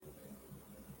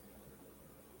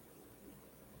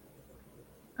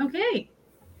Okay,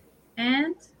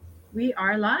 and we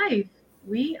are live.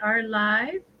 We are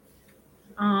live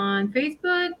on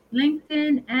Facebook,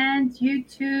 LinkedIn, and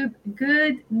YouTube.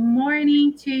 Good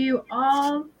morning to you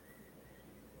all.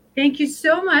 Thank you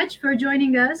so much for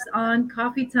joining us on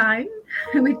Coffee Time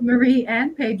with Marie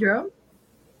and Pedro.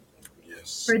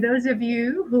 Yes. For those of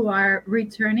you who are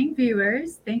returning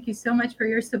viewers, thank you so much for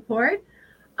your support.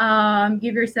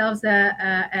 Give yourselves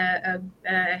a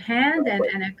hand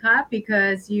and a cup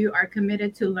because you are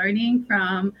committed to learning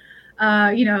from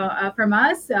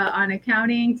us on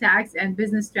accounting, tax, and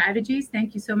business strategies.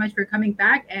 Thank you so much for coming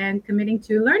back and committing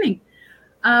to learning.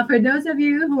 For those of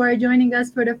you who are joining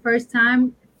us for the first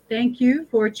time, thank you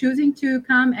for choosing to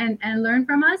come and learn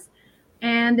from us.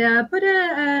 And put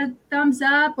a thumbs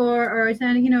up or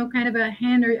send, kind of a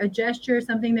hand or a gesture,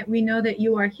 something that we know that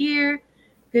you are here.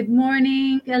 Good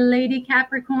morning, Lady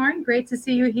Capricorn. Great to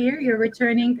see you here. You're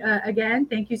returning again.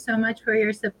 Thank you so much for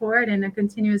your support and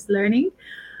continuous learning.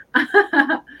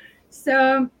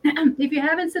 So if you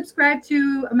haven't subscribed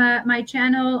to my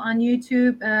channel on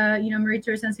YouTube, Marie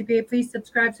Tours CPA, please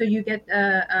subscribe so you get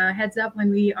a heads up when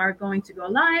we are going to go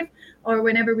live or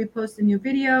whenever we post a new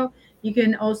video. You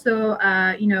can also,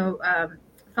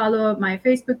 follow my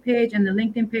Facebook page and the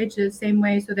LinkedIn page the same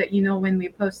way so that you know when we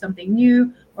post something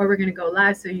new or we're going to go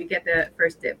live so you get the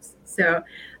first tips. So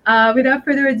without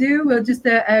further ado, we'll just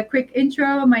a quick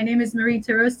intro. My name is Marie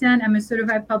Terosian. I'm a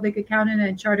certified public accountant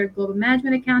and chartered global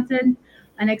management accountant,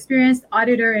 an experienced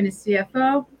auditor and a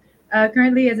CFO.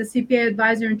 Currently, as a CPA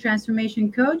advisor and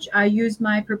transformation coach, I use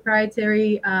my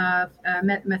proprietary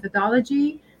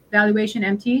methodology, Valuation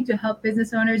MT, to help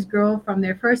business owners grow from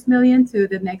their first million to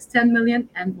the next 10 million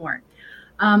and more.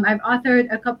 I've authored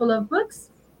a couple of books,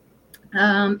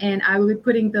 and I will be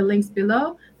putting the links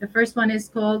below. The first one is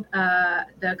called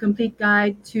The Complete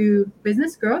Guide to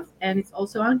Business Growth, and it's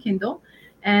also on Kindle.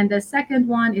 And the second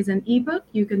one is an ebook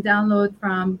you can download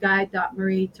from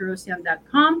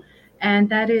guide.marieterosian.com. And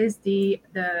that is the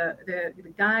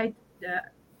guide, the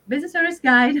business owner's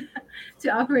guide to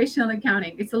operational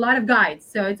accounting. It's a lot of guides,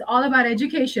 so it's all about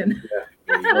education. Yeah.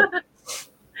 There you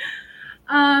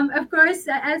go. Of course,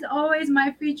 as always,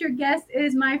 my featured guest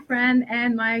is my friend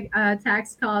and my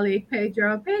tax colleague,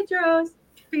 Pedro. Pedro,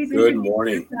 please Good introduce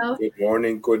morning. yourself. Good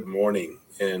morning. Good morning.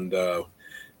 And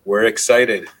we're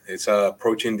excited. It's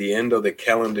approaching the end of the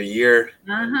calendar year.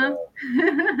 And Uh-huh.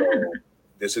 so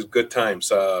this is good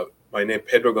times. My name is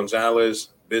Pedro Gonzalez,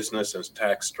 business and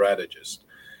tax strategist.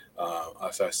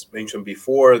 As I mentioned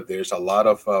before, there's a lot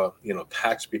of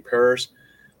tax preparers,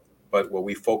 but what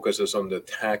we focus is on the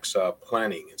tax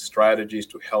planning and strategies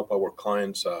to help our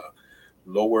clients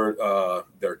lower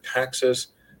their taxes.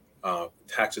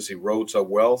 Taxes erodes our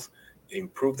wealth,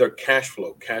 improve their cash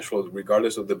flow. Cash flow,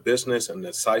 regardless of the business and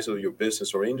the size of your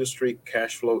business or industry,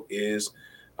 cash flow is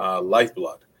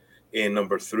lifeblood. And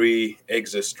number three,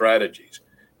 exit strategies.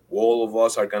 All of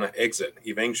us are going to exit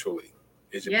eventually.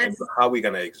 It depends on Yes. how we're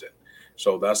going to exit.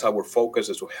 So that's our focus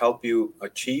is to help you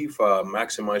achieve,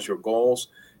 maximize your goals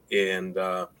and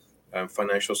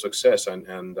financial success. And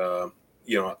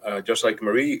just like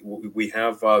Marie, we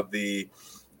have the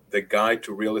guide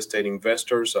to real estate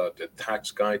investors, the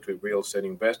tax guide to real estate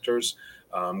investors.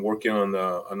 I'm working on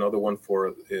another one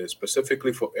for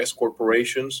specifically for S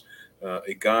corporations.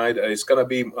 A guide. It's going to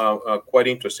be quite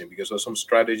interesting because there's some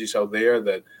strategies out there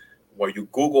that while you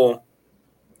Google,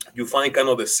 you find kind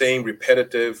of the same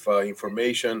repetitive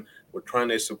information. We're trying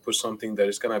to put something that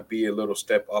is going to be a little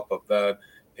step up of that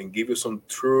and give you some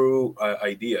true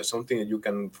idea, something that you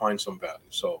can find some value.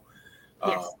 So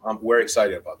Yes. we're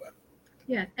excited about that.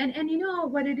 Yes. And you know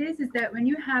what it is that when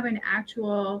you have an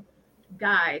actual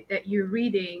guide that you're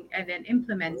reading and then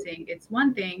implementing, it's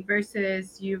one thing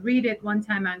versus you read it one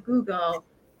time on Google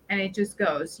and it just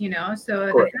goes. So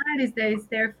the Correct. guide is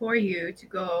there for you to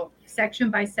go section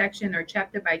by section or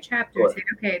chapter by chapter, say, Correct.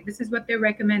 okay, this is what they're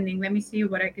recommending. Let me see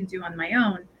what I can do on my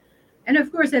own. And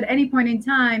of course, at any point in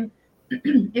time,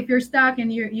 if you're stuck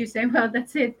and you say, well,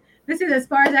 that's it. This is as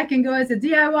far as I can go as a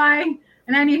DIY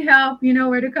and I need help, you know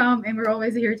where to come. And we're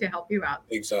always here to help you out.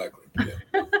 Exactly. Yeah.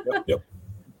 Yep. Yep.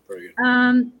 Very good.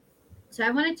 Um, so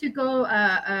I wanted to go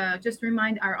just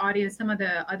remind our audience some of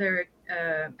the other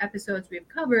episodes we've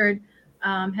covered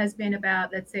has been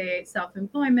about, let's say,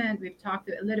 self-employment. We've talked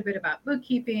a little bit about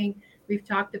bookkeeping. We've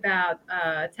talked about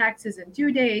taxes and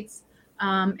due dates.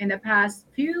 In the past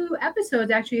few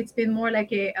episodes, actually, it's been more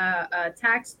like a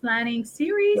tax planning Yeah.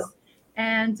 series.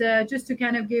 And just to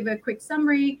kind of give a quick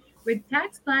summary, with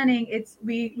tax planning, it's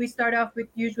we start off with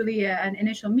usually an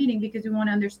initial meeting because we want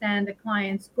to understand the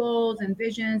client's goals and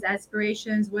visions,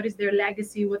 aspirations, what is their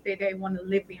legacy, what they want to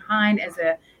leave behind as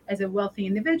a wealthy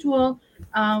individual.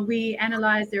 We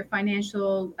analyze their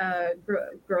financial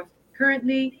growth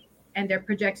currently and their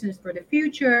projections for the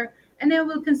future, and then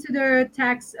we'll consider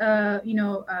tax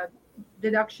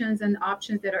deductions and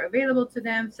options that are available to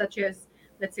them, such as,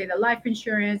 let's say, the life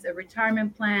insurance, a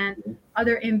retirement plan,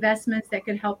 other investments that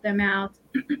could help them out,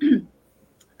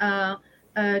 uh,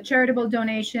 charitable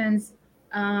donations.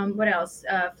 What else?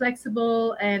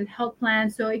 Flexible and health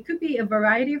plans. So it could be a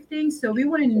variety of things. So we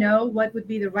want to know what would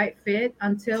be the right fit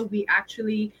until we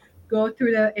actually go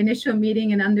through the initial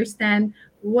meeting and understand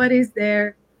what is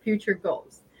their future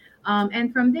goals.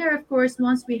 And from there, of course,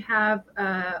 once we have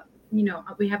a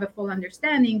full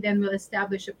understanding, then we'll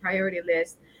establish a priority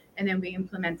list, and then we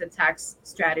implement the tax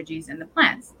strategies and the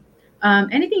plans.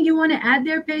 Anything you want to add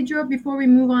there, Pedro, before we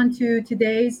move on to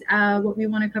today's what we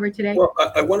want to cover today? Well,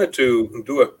 I wanted to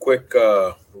do a quick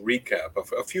recap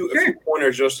of a few Sure.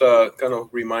 pointers, just kind of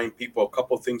remind people a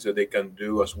couple of things that they can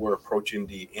do as we're approaching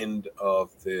the end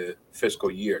of the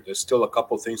fiscal year. There's still a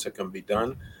couple of things that can be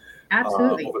done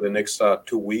Absolutely. over the next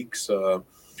 2 weeks.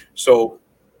 So,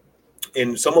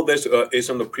 in some of this is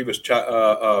on the previous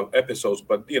episodes,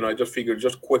 but I just figured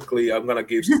just quickly I'm going to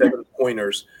give 7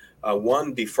 pointers.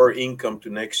 One, defer income to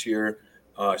next year,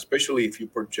 especially if you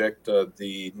project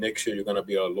the next year you're going to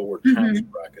be a lower tax Hmm.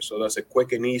 bracket. So that's a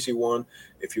quick and easy one.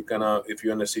 If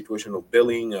you're in a situation of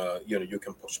billing, you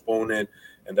can postpone it,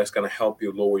 and that's going to help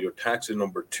you lower your taxes.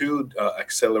 Number two,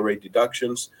 accelerate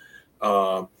deductions.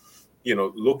 Um,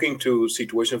 looking to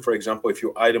situation, for example, if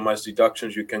you itemize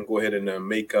deductions, you can go ahead and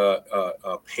make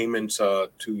payments to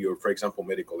your, for example,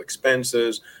 medical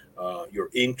expenses, your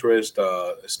interest,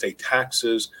 state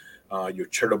taxes, your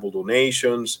charitable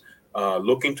donations.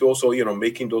 Looking to also,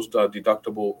 making those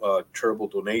deductible charitable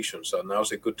donations. Now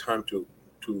is a good time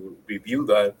to review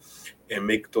that and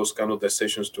make those kind of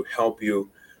decisions to help you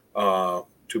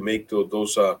to make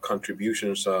those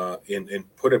contributions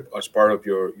and put it as part of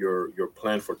your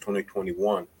plan for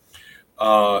 2021.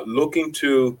 Looking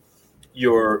to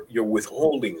your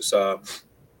withholdings.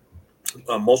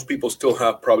 Most people still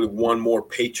have probably one more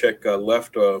paycheck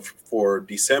left for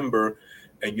December,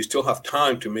 and you still have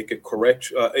time to make a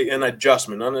an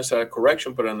adjustment, not necessarily a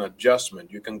correction, but an adjustment.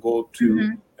 You can go to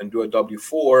Hmm. and do a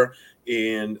W-4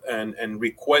 and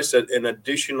request that an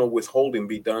additional withholding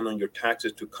be done on your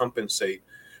taxes to compensate,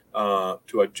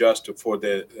 to adjust for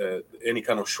the any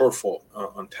kind of shortfall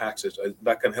on taxes.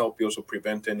 That can help you also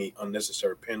prevent any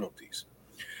unnecessary penalties.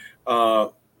 Uh,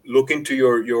 look into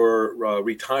your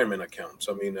retirement accounts.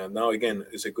 I mean, now again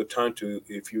is a good time to,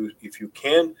 if you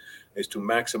can, is to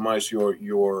maximize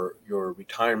your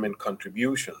retirement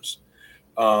contributions.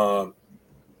 Um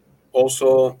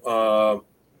Also,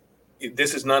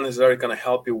 this is not necessarily going to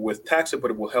help you with taxes,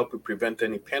 but it will help you prevent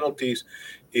any penalties.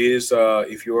 Is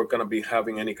if you're going to be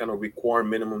having any kind of required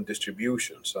minimum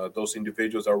distributions, those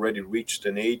individuals already reached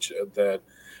an age that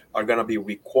are going to be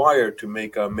required to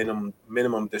make a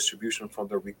minimum distribution from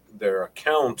their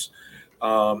accounts,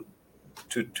 um,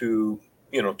 to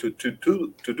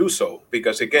do so.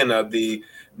 Because again, the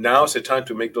now is the time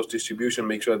to make those distributions,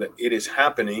 make sure that it is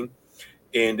happening,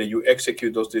 and that you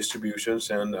execute those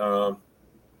distributions. And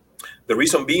the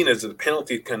reason being is that the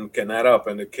penalty can add up.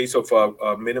 In the case of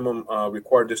minimum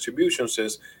required distributions,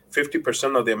 is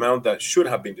 50% of the amount that should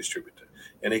have been distributed,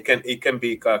 and it can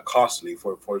be costly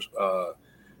for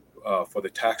the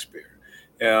taxpayer.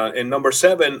 And number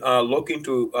seven, look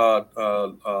into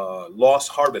loss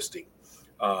harvesting.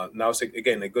 Now it's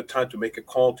again a good time to make a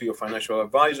call to your financial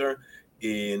advisor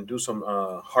and do some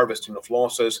harvesting of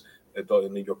losses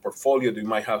in your portfolio. You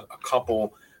might have a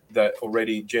couple that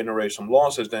already generate some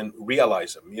losses, then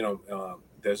realize them.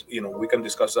 We can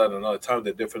discuss that another time.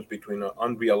 The difference between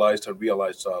unrealized and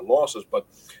realized losses, but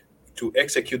to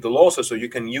execute the losses so you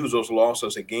can use those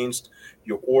losses against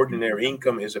your ordinary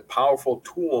income is a powerful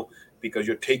tool, because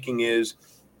you're taking is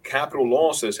capital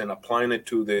losses and applying it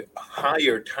to the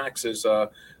higher taxes,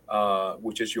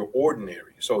 which is your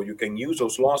ordinary. So you can use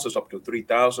those losses up to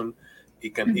 3,000.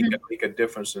 It can make a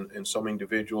difference in some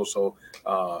individuals. So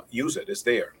use it. It's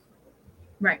there.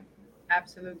 Right.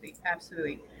 Absolutely.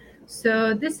 Absolutely.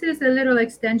 So this is a little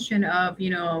extension of,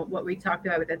 what we talked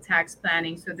about with the tax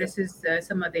planning. So Yeah. this is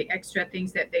some of the extra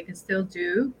things that they can still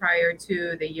do prior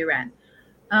to the year end.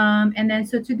 And then,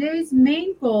 so today's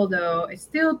main goal, though, is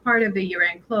still part of the year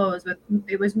end close, but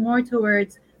it was more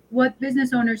towards what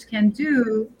business owners can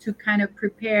do to kind of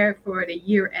prepare for the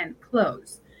year end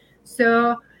close.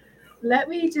 So let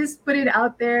me just put it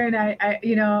out there, and I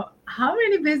how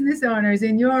many business owners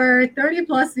in your 30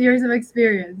 plus years of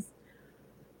experience,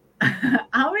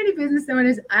 how many business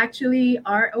owners actually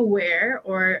are aware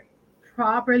or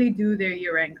properly do their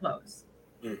year-end close?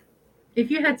 Mm,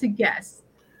 If you had to guess,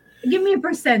 give me a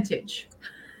percentage.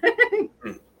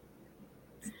 mm.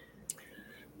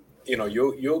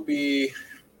 You'll be,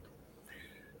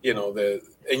 the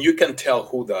and you can tell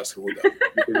who does,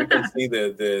 because you can see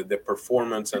the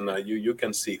performance, and you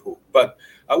can see who. But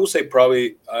I would say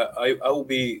probably I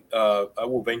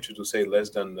will venture to say less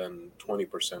than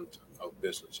 20% of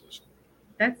businesses.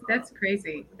 That's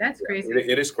crazy. That's Yeah, crazy.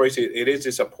 it is crazy. It is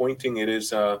disappointing. It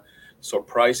is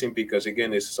surprising, because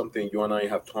again, it's something you and I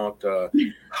have talked,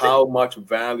 how much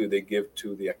value they give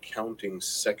to the accounting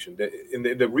section. And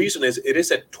the reason is it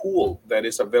is a tool that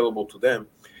is available to them.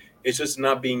 It's just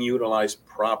not being utilized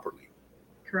properly.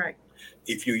 Correct.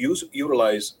 If you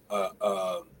utilize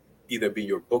either be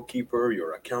your bookkeeper,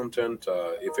 your accountant,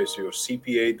 if it's your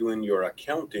CPA doing your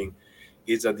accounting,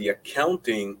 is that the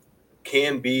accounting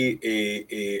can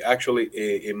be actually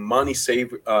a money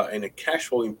save and a cash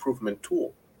flow improvement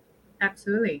tool.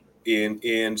 Absolutely.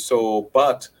 And so,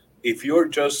 but if you're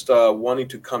just wanting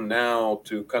to come now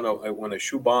to kind of want a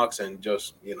shoebox and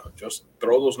just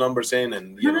throw those numbers in,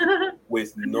 and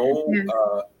with no Yes.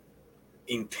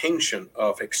 intention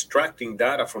of extracting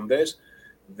data from this,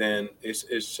 then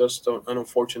it's just an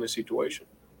unfortunate situation.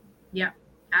 Yeah,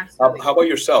 How absolutely. about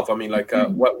yourself? I mean, like,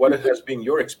 what has been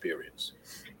your experience?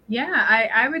 Yeah,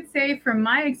 I would say from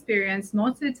my experience,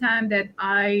 most of the time that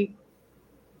I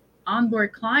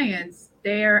onboard clients,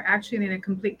 they are actually in a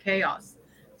complete chaos.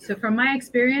 Yeah. So from my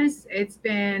experience, it's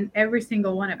been every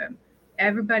single one of them.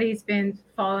 Everybody's been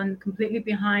fallen completely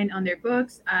behind on their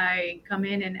books. I come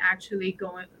in and actually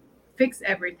go and fix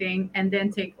everything and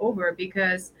then take over,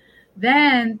 because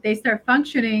then they start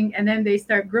functioning and then they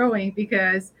start growing,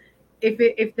 because if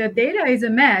the data is a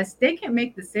mess, they can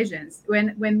make decisions.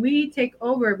 When we take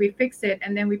over, we fix it,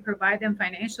 and then we provide them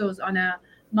financials on a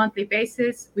monthly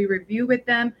basis. We review with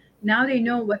them. Now they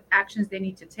know what actions they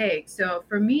need to take. So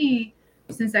for me,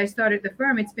 since I started the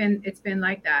firm, it's been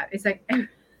like that. It's like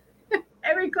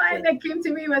every client that came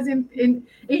to me was in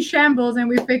shambles, and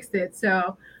we fixed it.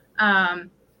 So um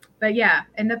but yeah,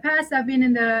 in the past I've been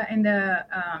in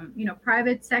the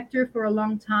private sector for a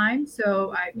long time,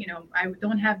 so I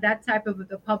don't have that type of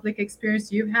the public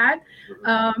experience you've had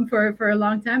Mhm. for a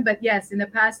long time. But yes, in the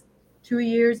past 2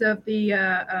 years of the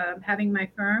having my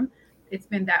firm, it's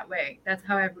been that way. That's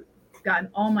how I've gotten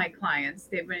all my clients.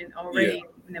 They've been Yeah. already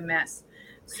in a mess.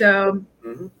 So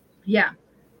Mhm. yeah.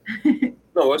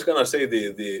 No, I was gonna say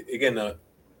the again,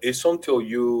 it's until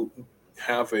you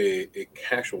have a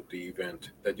casualty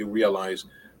event that you realize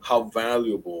how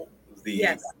valuable the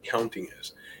Yes. accounting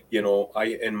is. I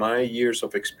in my years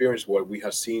of experience, what we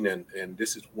have seen, and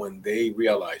this is when they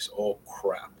realize, oh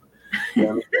crap.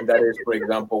 And that is, for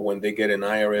example, when they get an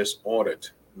IRS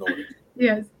audit notice,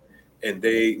 Yes. and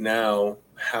they now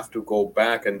have to go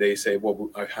back and they say,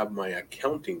 well, I have my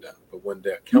accounting done, but when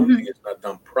the accounting Mhm. is not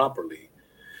done properly,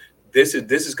 this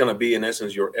is going to be in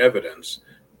essence your evidence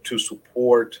to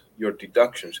support your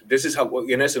deductions. This is how,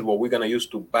 in essence, what we're going to use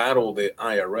to battle the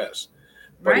IRS.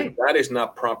 But if Right. that is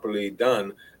not properly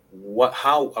done,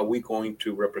 how are we going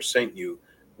to represent you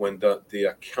when the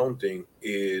accounting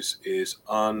is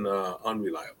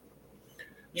unreliable?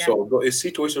 Yes. So it's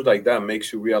situations like that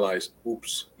makes you realize,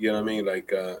 oops, you know what I mean?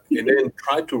 Like, and then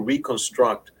try to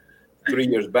reconstruct 3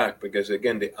 years back, because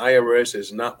again, the IRS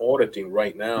is not auditing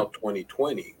right now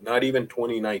 2020, not even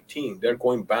 2019. They're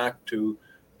going back to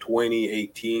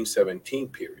 2018, 17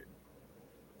 period.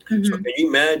 So Hmm. can you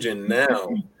imagine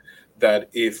now that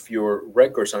if your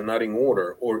records are not in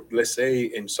order, or let's say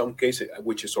in some cases,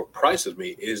 which surprises me,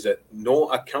 is that no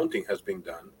accounting has been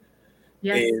done,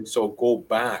 Yes. and so go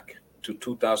back to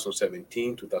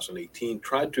 2017, 2018,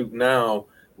 try to now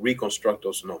reconstruct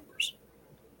those numbers.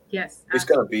 Yes. It's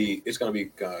gonna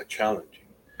be challenging.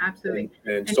 Absolutely.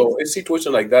 And And so a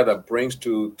situation like that that brings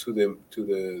to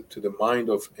the mind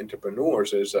of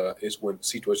entrepreneurs is when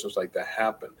situations like that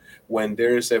happen, when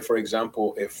there is for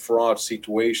example, a fraud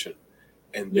situation,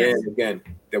 and then yes. again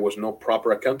there was no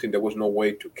proper accounting, there was no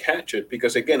way to catch it,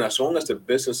 because again, as long as the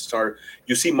business start,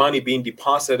 you see money being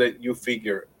deposited, you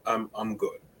figure I'm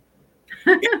good.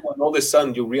 It's when all of a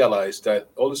sudden you realize that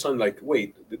all of a sudden, like,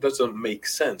 wait, it doesn't make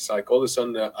sense. Like all of a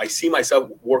sudden, I see myself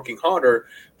working harder,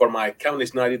 but my account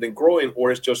is not even growing,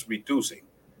 or it's just reducing.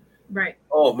 Right.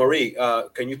 Oh, Marie,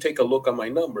 can you take a look at my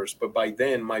numbers? But by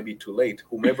then, might be too late.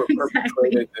 Whomever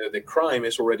perpetrated Exactly. the crime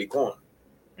is already gone.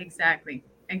 Exactly.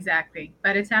 exactly.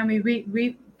 By the time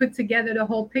we put together the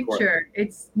whole Correct. picture,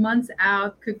 it's months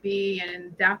out, could be,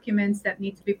 and documents that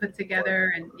need to be put Correct.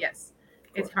 together. And yes,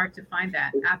 it's Correct. hard to find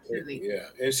that. Absolutely. Yeah,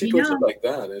 in You situations know, like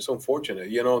that, it's unfortunate.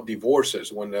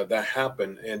 Divorces when that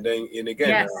happen, and again,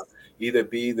 yes, either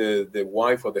be the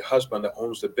wife or the husband that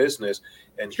owns the business,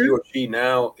 and he true. or she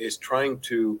now is trying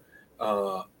to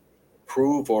uh,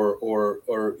 prove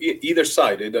or either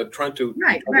side, they're trying to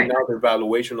Right, determine right. now the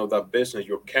valuation of that business,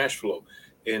 your cash flow,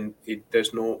 and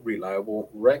there's no reliable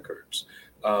records.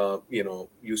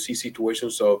 You see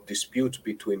situations of disputes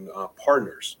between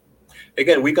partners.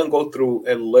 Again, we can go through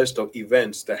a list of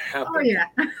events that Oh happen yeah.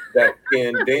 that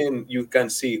can then you can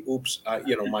see, oops,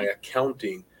 my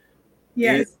accounting is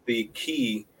Yes, the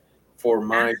key for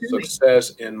my absolutely.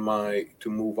 success and my to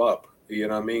move up. You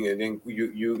know what I mean? And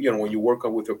then when you work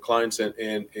on with your clients and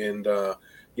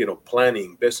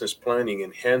planning, business planning,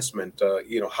 enhancement,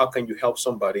 how can you help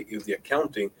somebody if the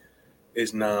accounting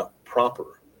is not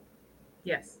proper?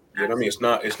 Yes, You know what I mean?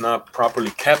 absolutely. It's not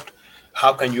properly kept.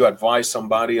 How can you advise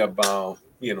somebody about,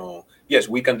 yes,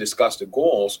 we can discuss the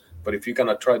goals, but if you're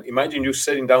gonna try, imagine you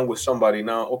sitting down with somebody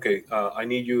now, okay, I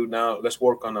need you now, let's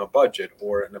work on a budget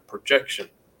or a projection.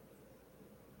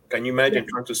 Can you Yeah. imagine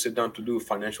trying to sit down to do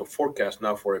financial forecast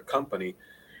now for a company?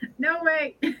 No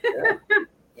way. Yeah,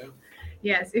 yeah,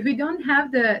 Yes, if we don't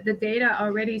have the data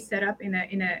already set up in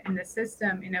the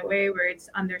system in a correct, way where it's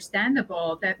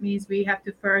understandable, that means we have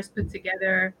to first put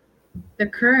together the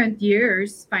current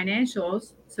year's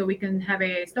financials so we can have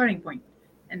a starting point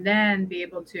and then be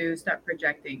able to start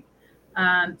projecting.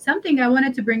 Something I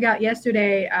wanted to bring out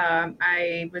yesterday,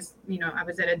 I was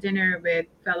at a dinner with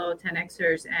fellow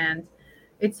 10Xers, and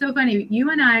it's so funny. You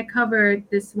and I covered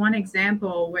this one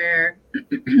example where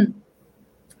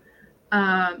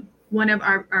one of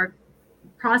our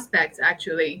prospects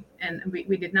actually, and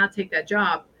we did not take that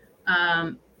job.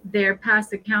 Their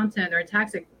past accountant or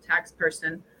tax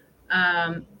person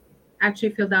um,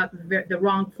 actually filled out the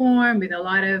wrong form with a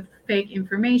lot of fake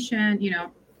information,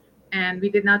 and we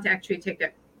did not actually take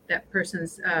that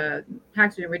person's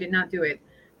tax return. We did not do it.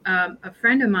 A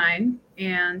friend of mine,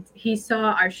 and he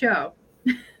saw our show,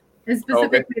 and okay,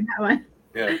 specifically that one,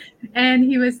 yeah, and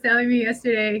he was telling me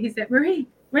yesterday. He said, "Marie,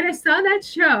 when I saw that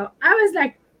show, I was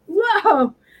like,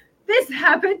 whoa, this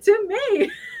happened to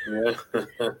me." yeah,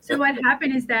 So what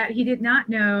happened is that he did not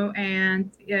know,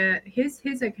 and his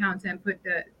accountant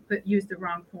used the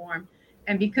wrong form,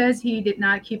 and because he did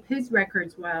not keep his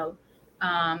records well,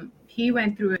 he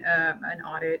went through an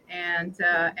audit, and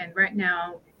right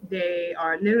now they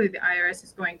are literally, the IRS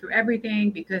is going through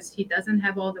everything because he doesn't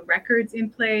have all the records in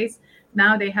place.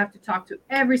 Now they have to talk to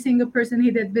every single person he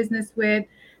did business with,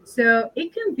 so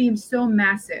it can be so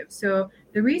massive. So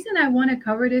the reason I want to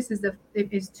cover this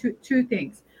is two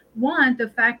things. One, the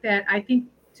fact that I think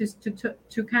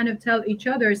to kind of tell each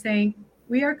other, saying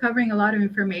we are covering a lot of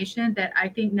information that I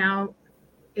think now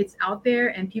it's out there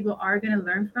and people are going to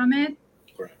learn from it.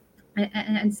 correct,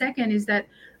 And second is that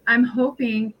I'm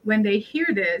hoping when they hear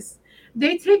this,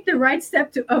 they take the right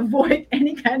step to avoid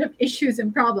any kind of issues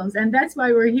and problems. And that's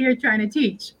why we're here trying to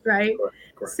teach, right? correct,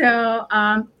 correct.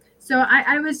 So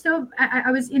I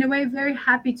was in a way very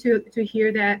happy to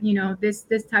hear that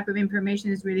this type of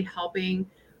information is really helping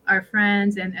our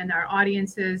friends and our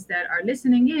audiences that are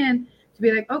listening in to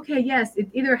be like, okay, yes, it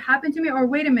either happened to me, or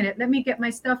wait a minute, let me get my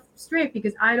stuff straight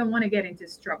because I don't want to get into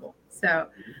this trouble. So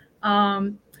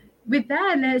um, with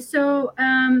that,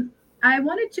 I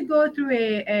wanted to go through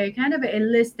a kind of a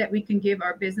list that we can give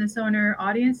our business owner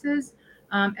audiences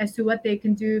as to what they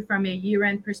can do from a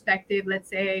year-end perspective. Let's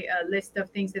say a list of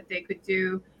things that they could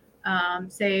do.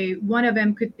 Say one of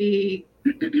them could be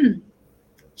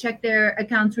check their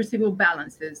accounts receivable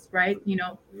balances, right?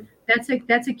 Mhm.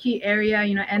 That's a key area.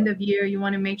 End of year, you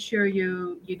want to make sure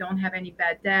you don't have any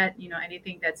bad debt,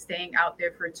 anything that's staying out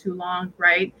there for too long,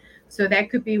 right? So that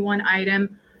could be one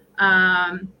item.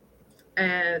 um,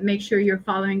 Make sure you're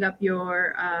following up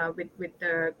with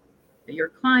your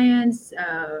clients.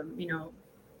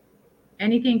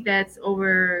 Anything that's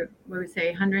over, what we say,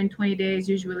 120 days,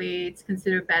 usually it's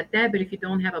considered bad debt. But if you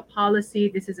don't have a policy,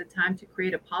 this is a time to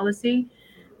create a policy,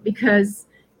 because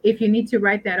if you need to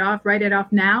write it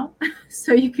off now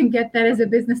so you can get that as a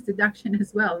business deduction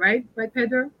as well, right,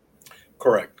 Pedro?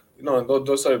 Correct.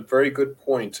 Those are very good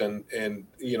points, and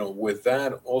with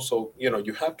that also,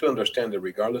 you have to understand that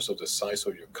regardless of the size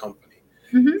of your company,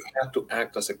 Hmm. you have to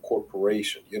act as a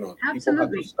corporation. People have to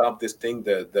Absolutely. stop this thing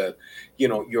that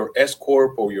your S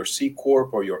corp or your C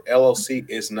corp or your LLC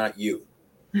is not you.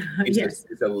 It's a, Yes.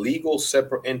 it's a legal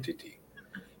separate entity,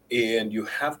 and you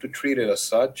have to treat it as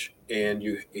such. and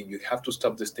you have to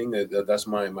stop this thing that's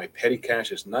my petty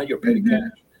cash. It's not your petty Hmm.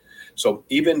 cash. So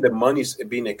even the money's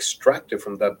being extracted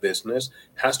from that business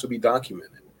has to be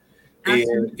documented. And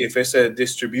Absolutely. if it's a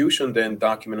distribution, then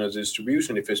document a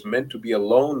distribution. If it's meant to be a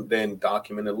loan, then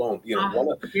document a loan. Ah,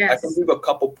 I can yes. give a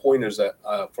couple pointers that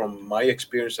from my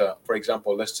experience. For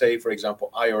example, let's say, for example,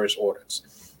 IRS audits.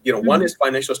 One Hmm. is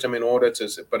financial statement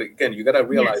audits, but again, you got to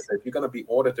realize Yes. that if you're going to be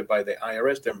audited by the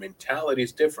IRS, their mentality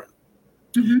is different.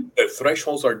 Hmm. Their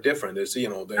thresholds are different.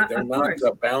 They're Of not course.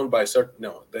 bound by certain.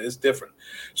 No, it's different.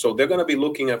 So they're going to be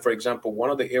looking at, for example, one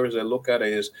of the areas they look at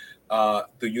is,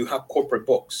 do you have corporate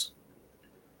books?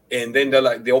 And then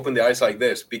they open their eyes like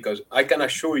this, because I can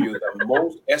assure you that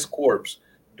most S corps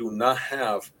do not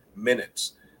have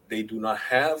minutes. They do not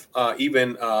have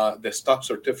even the stock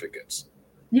certificates.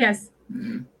 Yes.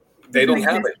 They Doesn't don't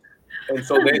have exist. it. And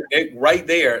so they right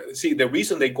there, see, the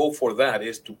reason they go for that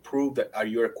is to prove that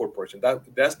you're a corporation.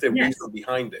 That's the Yes. reason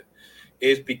behind it,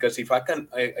 is because if I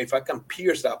can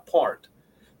pierce that part,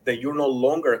 then you're no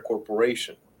longer a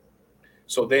corporation.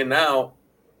 So then now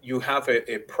you have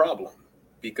a problem,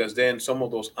 because then some of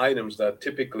those items that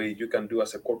typically you can do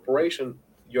as a corporation,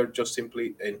 you're just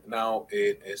simply now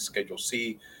a Schedule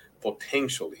C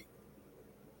potentially.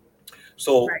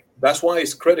 So Right. that's why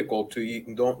it's critical to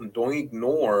don't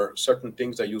ignore certain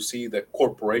things that you see that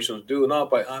corporations do. No,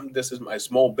 but this is my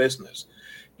small business.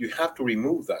 You have to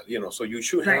remove that. So you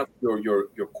should Right. have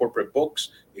your corporate books.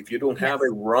 If you don't have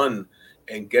it, Yes. run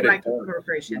and get it Like a done. You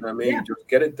corporation. know what I Yeah. mean? Just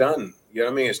get it done. You know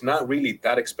what I mean? It's not really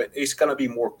that expensive. It's gonna be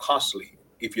more costly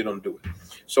if you don't do it.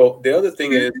 So the other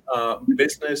thing True. is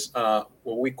business,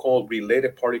 what we call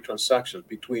related party transactions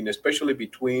especially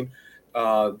between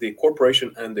the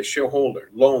corporation and the shareholder,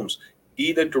 loans,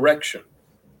 either direction.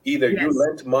 Either you Yes.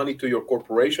 lent money to your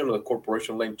corporation or the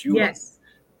corporation lent you money. Yes.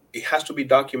 It has to be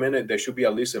documented. There should be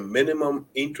at least a minimum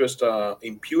interest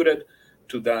imputed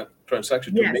to that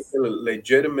transaction to make Yes. it a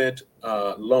legitimate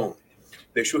loan.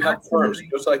 They should have terms, Absolutely.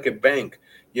 just like a bank.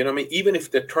 You know what I mean? Even if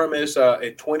the term is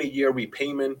a 20-year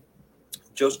repayment,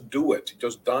 just do it.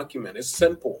 Just document. It's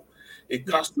simple. It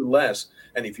costs Yes. you less.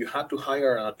 And if you have to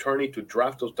hire an attorney to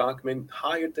draft those documents,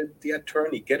 hire the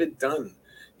attorney. Get it done.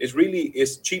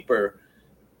 It's cheaper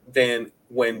than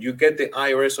when you get the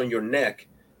IRS on your neck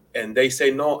and they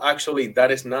say, no, actually,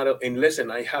 that is not. And listen,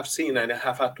 I have seen and I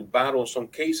have had to battle some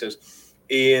cases.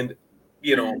 And,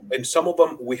 and some of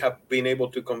them we have been able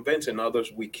to convince, and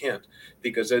others we can't,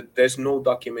 because there's no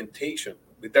documentation.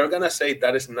 They're going to say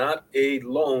that is not a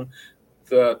loan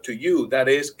to you. That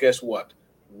is, guess what?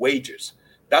 Wages.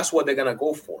 That's what they're going to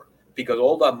go for, because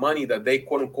all that money that they,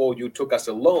 quote unquote, you took as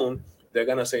a loan, they're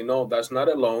going to say, no, that's not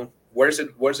a loan. Where's it?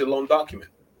 Where's the loan document?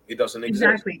 It doesn't exist.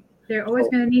 Exactly. They're always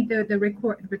So, going to need the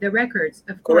records,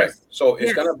 of correct. course. So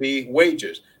it's going Yes. to be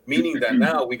wages, meaning that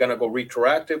now we're going to go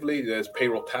retroactively. There's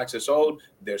payroll taxes owed.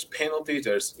 There's penalties.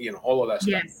 There's all of that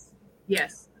stuff. Yes.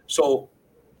 Yes. So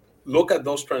look at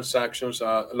those transactions,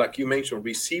 like you mentioned,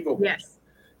 receivables. Yes.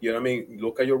 You know what I mean?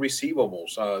 Look at your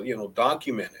receivables.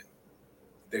 Document it.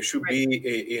 There should Right.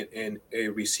 be a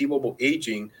receivable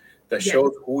aging that Yes.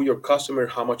 shows who your customer,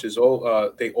 how much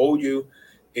they owe you,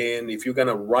 and if you're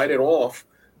gonna write it off,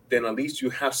 then at least you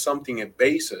have something, a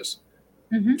basis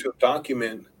Hmm. to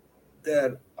document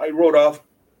that I wrote off.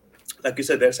 Like you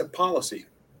said, there's a policy.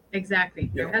 Exactly.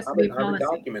 There has to Have be a a policy.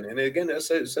 document, and again, it's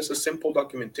just a simple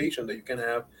documentation that you can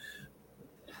have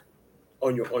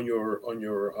on your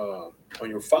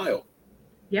file.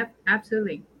 Yep.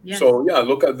 Absolutely. Yes. So yeah,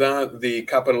 look at that. The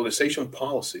capitalization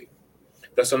policy.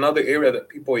 That's another area that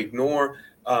people ignore.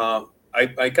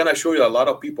 I can assure you a lot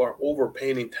of people are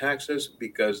overpaying in taxes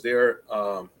because they're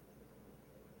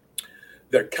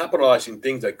capitalizing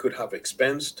things that could have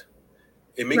expensed.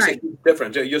 It makes a Right. huge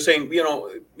difference. You're saying,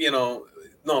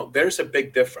 no, there's a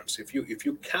big difference. If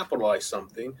you capitalize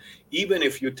something, even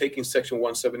if you're taking Section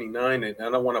 179, and I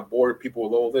don't want to bore people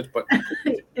with all this, but That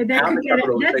have could a get it. That's a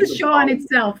capitalization show on policy.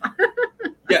 itself.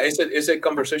 Yeah, it's a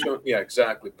conversation. Yeah,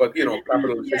 exactly. But Yes.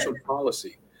 capitalization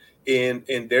policy, and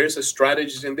there's a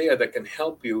strategies in there that can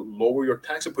help you lower your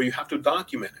taxes, but you have to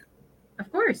document it.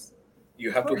 Of course. You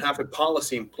Of have to course. have a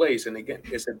policy in place, and again,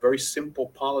 it's a very simple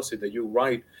policy that you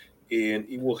write, and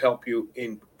it will help you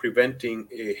in preventing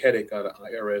a headache at an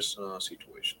IRS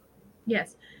situation.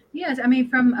 Yes. Yes. I mean,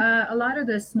 from a lot of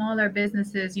the smaller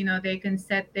businesses, they can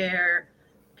set their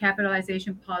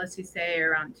capitalization policy, say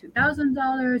around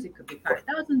 $2,000. It could be Correct.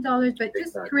 $5,000, but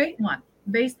just Exactly. create one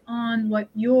based on what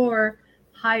your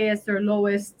highest or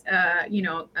lowest,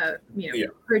 Yeah.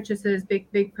 purchases,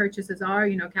 big purchases are,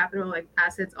 capital like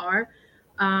assets are,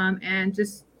 and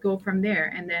just go from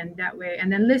there. And then that way,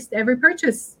 and then list every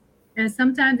purchase. And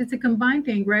sometimes it's a combined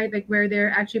thing, right? Like where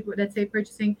they're actually, let's say,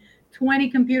 purchasing 20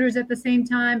 computers at the same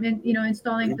time and,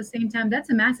 installing at the same time. That's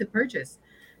a massive purchase.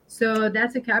 So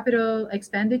that's a capital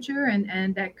expenditure,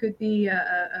 and that could be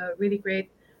a really great,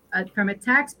 from a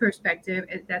tax perspective,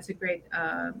 that's a great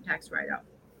tax write-off.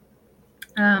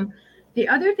 Um, the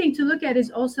other thing to look at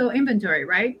is also inventory,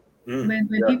 right? When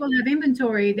Yeah, people have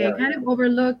inventory, they yeah, kind of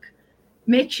overlook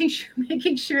making sure,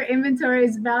 making sure inventory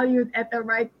is valued at the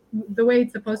way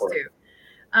it's supposed correct.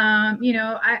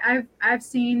 to. I've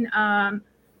seen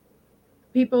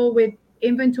people with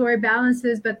inventory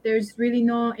balances, but there's really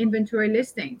no inventory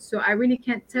listing. So I really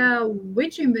can't tell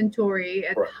which inventory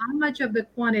and Correct. how much of the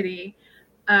quantity,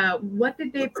 what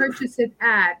did they purchase it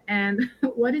at, and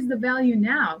what is the value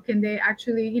now? Can they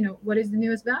actually, what is the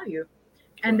newest value?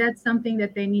 And Right. that's something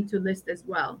that they need to list as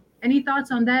well. Any thoughts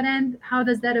on that end? How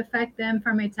does that affect them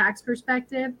from a tax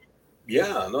perspective?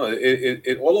 Yeah, no,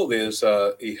 all of this,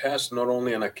 it has not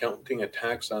only an accounting, a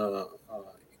tax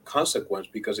consequence,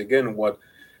 because again, what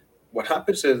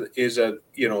happens is that,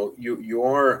 you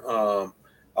are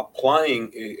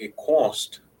applying a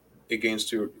cost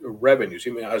against your revenues,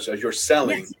 even as you're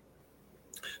selling. Yes.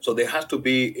 So there has to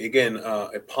be, again,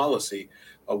 a policy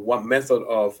of what method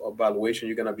of valuation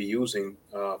you're going to be using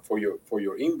for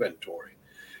your inventory. Yes.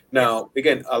 Now,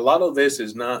 again, a lot of this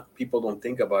is not, people don't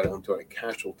think about it until a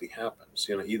casualty happens.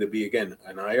 Either be, again,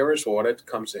 an IRS audit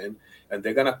comes in and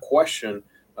they're going to question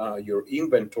your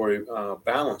inventory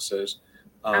balances.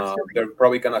 Absolutely. They're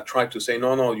probably going to try to say,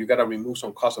 no, no, you got to remove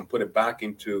some cost and put it back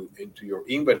into your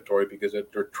inventory, because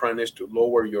their trend is to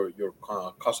lower your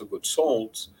cost of goods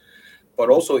sold. But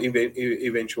also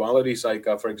eventualities like,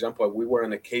 for example, we were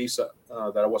in a case that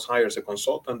I was hired as a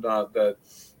consultant, that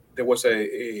there was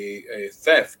a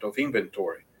theft of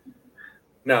inventory.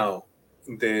 Now,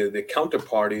 the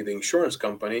counterparty, the insurance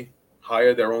company,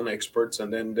 hire their own experts,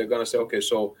 and then they're going to say, okay,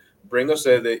 so bring us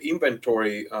the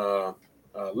inventory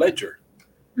ledger.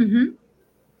 Mm-hmm.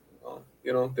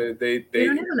 They They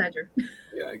don't have a ledger.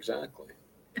 yeah, exactly.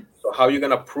 So how are you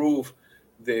going to prove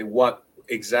what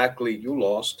exactly you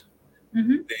lost,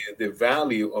 Mm-hmm. the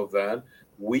value of that,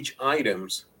 which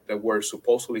items that were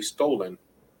supposedly stolen?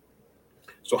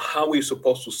 So how are you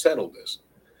supposed to settle this?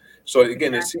 So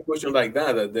again, a Exactly. situation like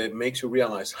that makes you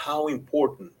realize how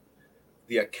important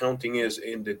the accounting is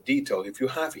in the detail. If you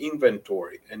have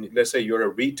inventory, and let's say you're a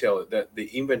retailer, that the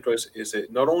inventory is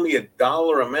not only a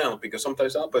dollar amount, because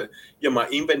sometimes but yeah, my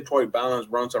inventory balance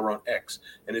runs around X,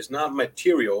 and it's not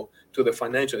material to the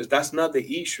financial. That's not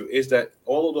the issue. Is that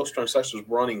all of those transactions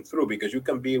running through, because you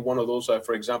can be one of those,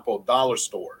 for example, dollar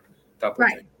store type of thing.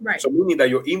 Right. Right. So meaning that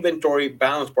your inventory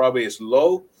balance probably is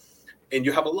low, and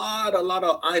you have a lot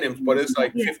of items, but it's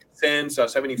like Yes. 50 cents,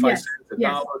 75 Yes. cents, a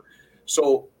Yes. dollar.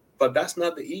 So, but that's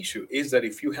not the issue. Is that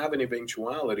if you have an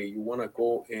eventuality, you want to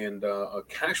go in a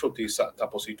casualty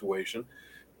type of situation,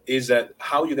 is that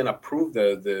how you're going to prove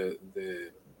the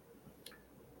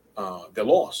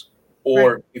loss, Right.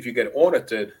 or if you get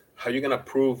audited, how you're going to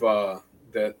prove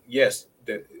that yes,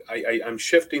 that I'm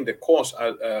shifting the cost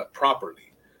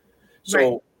properly. Right.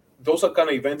 So those are kind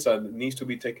of events that needs to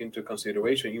be taken into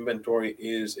consideration. Inventory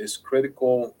is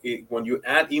critical. When you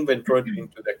add inventory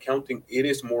into the accounting, it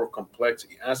is more complex.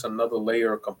 It adds another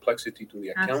layer of complexity to the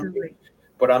accounting. Absolutely.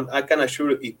 But I can assure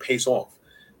you it pays off.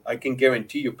 I can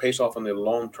guarantee you pays off in the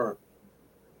long term.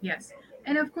 Yes.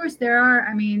 And of course there are,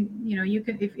 I mean, you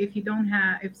can, if you don't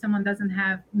have, if someone doesn't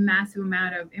have massive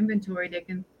amount of inventory, they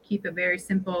can keep a very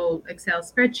simple Excel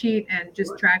spreadsheet and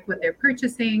just Right. track what they're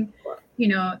purchasing, Right.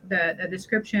 the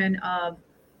description of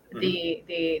Mhm.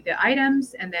 the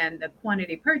items, and then the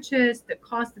quantity purchased, the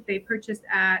cost that they purchased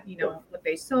at, Right. what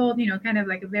they sold, kind of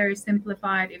like a very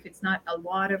simplified, if it's not a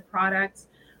lot of products.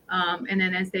 And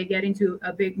then as they get into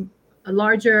a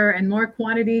larger and more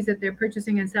quantities that they're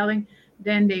purchasing and selling,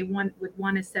 then they would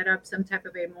want to set up some type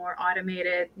of a more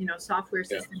automated, software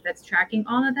Yeah. system that's tracking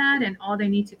all of that. And all they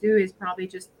need to do is probably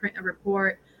just print a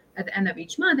report at the end of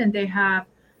each month, and they have,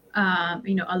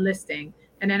 a listing.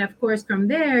 And then of course from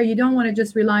there, you don't want to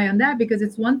just rely on that, because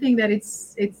it's one thing that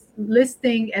it's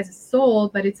listing as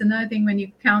sold, but it's another thing when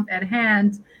you count at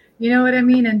hand. You know what I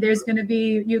mean? And there's going to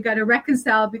be, you got to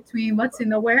reconcile between what's in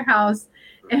the warehouse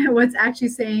and what's actually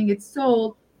saying it's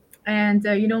sold, and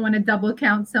you don't want to double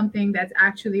count something that's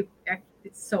actually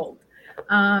it's sold.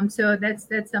 So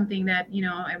that's something that,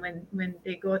 and when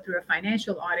they go through a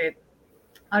financial audit,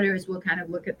 auditors will kind of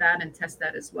look at that and test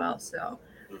that as well. So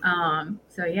Mhm.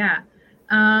 yeah.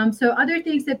 So other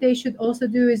things that they should also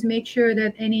do is make sure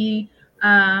that any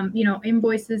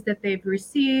invoices that they've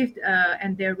received,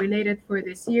 and they're related for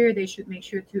this year, they should make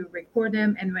sure to record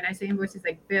them. And when I say invoices,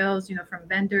 like bills, from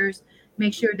vendors,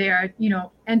 make sure they are,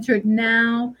 entered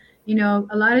now.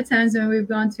 A lot of times when we've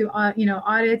gone to,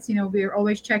 audits, we're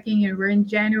always checking, and we're in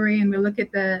January and we look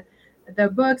at the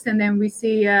books, and then we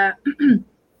see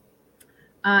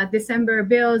December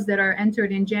bills that are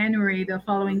entered in January the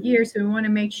following year. So we want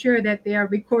to make sure that they are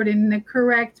recorded in the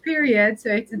correct period. So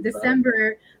it's a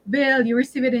December bill, you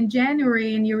receive it in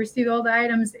January and you receive all the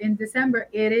items in December.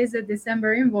 It is a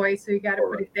December invoice, so you got to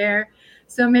put it there.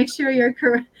 So make sure you're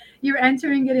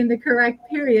entering it in the correct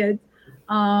period,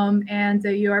 and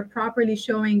you are properly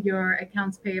showing your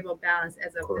accounts payable balance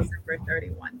as of December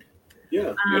 31.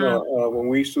 Yeah, when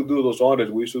we used to do those audits,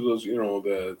 we used to do those,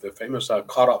 the famous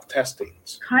cutoff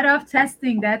testings. Cutoff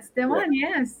testing, that's the one,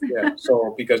 yes. Yeah,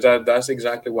 so because that's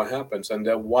exactly what happens, and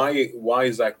then why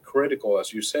is that critical?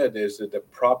 As you said, is that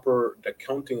the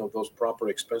counting of those proper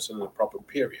expenses in the proper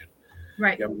period.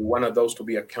 Right. Yeah, we wanted those to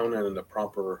be accounted in the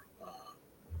proper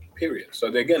period. So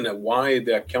again, why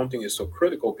the accounting is so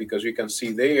critical, because you can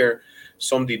see there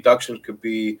some deductions could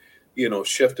be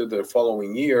shifted the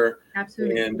following year.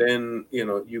 Absolutely. And then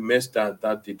you missed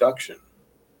that deduction.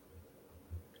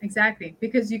 Exactly,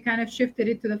 because you kind of shifted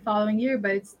it to the following year,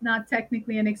 but it's not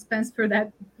technically an expense for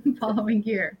that following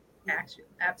year. Actually,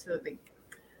 absolutely.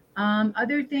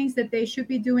 Other things that they should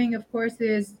be doing, of course,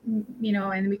 is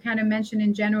and we kind of mentioned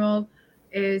in general,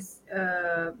 is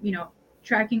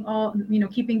tracking all,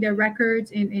 keeping their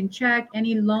records in check,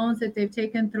 any loans that they've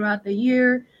taken throughout the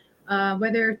year,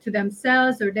 whether to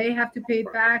themselves or they have to pay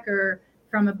it back, or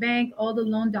from a bank. All the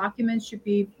loan documents should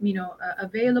be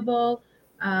available,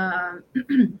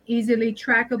 easily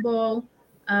trackable.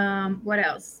 What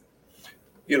else?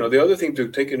 The other thing to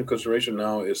take into consideration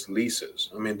now is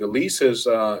leases. I mean, the leases,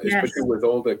 especially with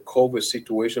all the COVID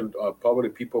situation, probably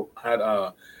people had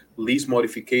lease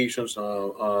modifications,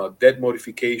 debt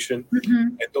modification,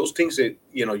 and those things that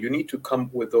you need to come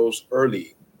with those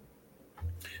early.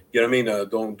 You know what I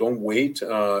mean? Don't wait.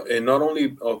 And not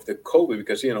only of the COVID,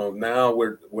 because now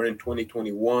we're in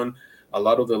 2021. A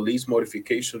lot of the lease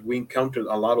modifications, we encountered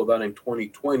a lot of that in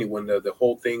 2020 when the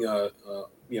whole thing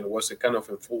was kind of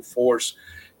in full force,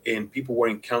 and people were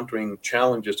encountering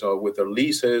challenges with their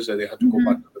leases, and they had to go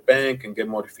back to the bank and get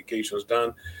modifications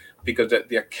done, because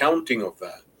the accounting of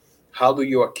that. How do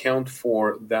you account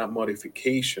for that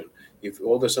modification? If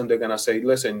all of a sudden they're gonna say,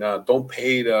 "Listen, don't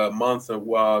pay the month of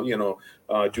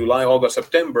July, August,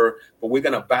 September, but we're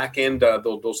gonna back end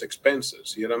those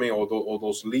expenses," you know what I mean, or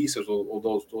those leases, or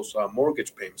those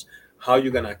mortgage payments. How are you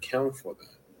gonna account for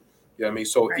that? You know what I mean?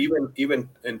 So Right. even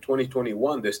in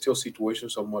 2021, there's still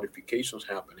situations of modifications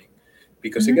happening,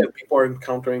 because again, people are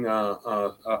encountering,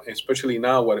 especially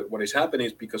now, what is happening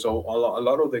is because a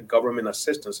lot of the government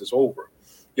assistance is over.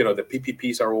 The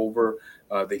PPPs are over,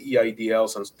 the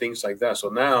EIDLs and things like that. So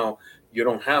now you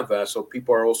don't have that. So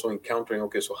people are also encountering,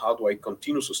 okay, so how do I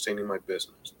continue sustaining my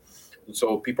business? And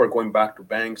so people are going back to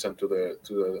banks and to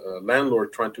the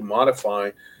landlord, trying to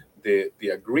modify the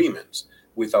agreements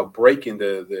without breaking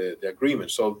the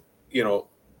agreement. So,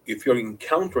 if you're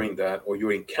encountering that, or you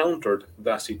encountered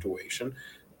that situation,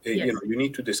 Yes. you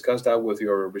need to discuss that with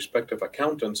your respective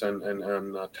accountants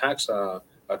and tax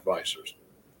advisors.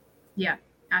 Yeah,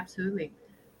 absolutely.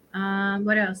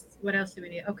 What else? What else do we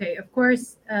need? Okay, of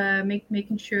course,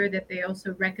 making sure that they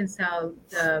also reconcile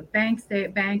the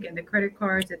bank and the credit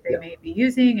cards that they may be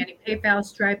using, any PayPal,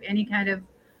 Stripe, any kind of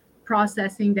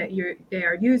processing that they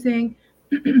are using.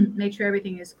 Make sure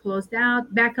everything is closed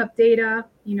out. Backup data.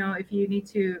 If you need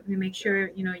to make sure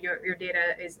your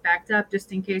data is backed up,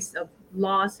 just in case of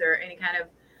loss or any kind of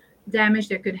damage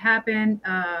that could happen.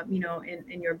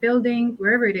 In your building,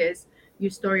 wherever it is, you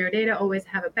store your data. Always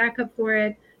have a backup for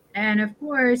it. And of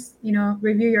course,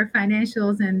 review your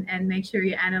financials and make sure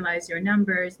you analyze your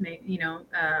numbers,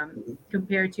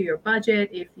 compared to your budget,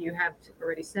 if you have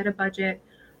already set a budget,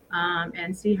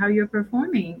 and see how you're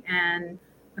performing. And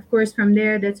of course, from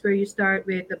there, that's where you start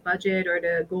with the budget or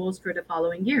the goals for the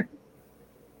following year.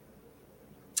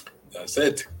 That's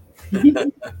it.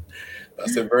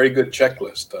 That's a very good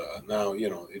checklist. Now,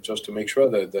 it's just to make sure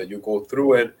that you go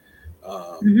through it.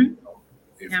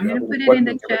 If I'm you going to have put any it in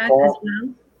the questions, give a chat as call.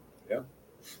 well. Yeah.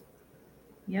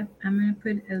 Yep, I'm going to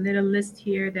put a little list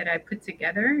here that I put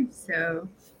together, so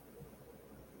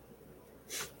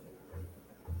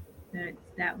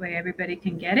that way everybody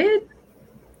can get it.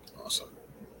 Awesome.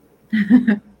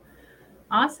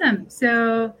 Awesome.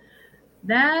 So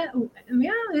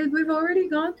we've already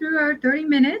gone through our 30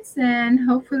 minutes, and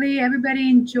hopefully everybody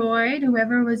enjoyed.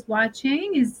 Whoever was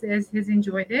watching has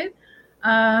enjoyed it.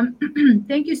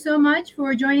 Thank you so much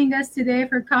for joining us today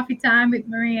for Coffee Time with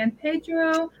Marie and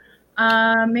Pedro.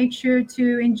 Make sure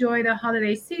to enjoy the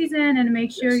holiday season and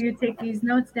make sure Yes. you take these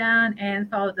notes down and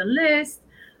follow the list.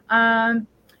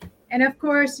 And of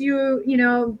course,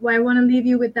 I want to leave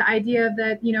you with the idea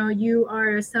that, you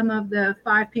are some of the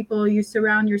 5 people you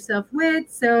surround yourself with.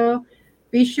 So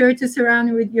be sure to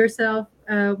surround with yourself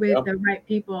with Yeah, the right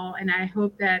people. And I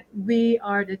hope that we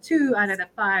are the 2 out of the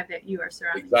 5 that you are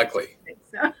surrounding yourself exactly. with.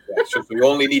 So Yeah, so we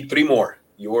only need 3 more.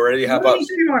 You already we have only need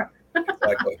us. 3 more.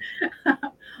 Exactly.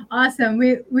 Awesome.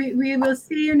 We will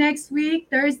see you next week,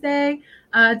 Thursday,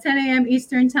 10 a.m.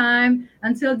 Eastern time.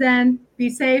 Until then, be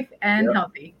safe and Yeah.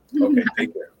 healthy. Okay.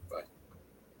 Take care.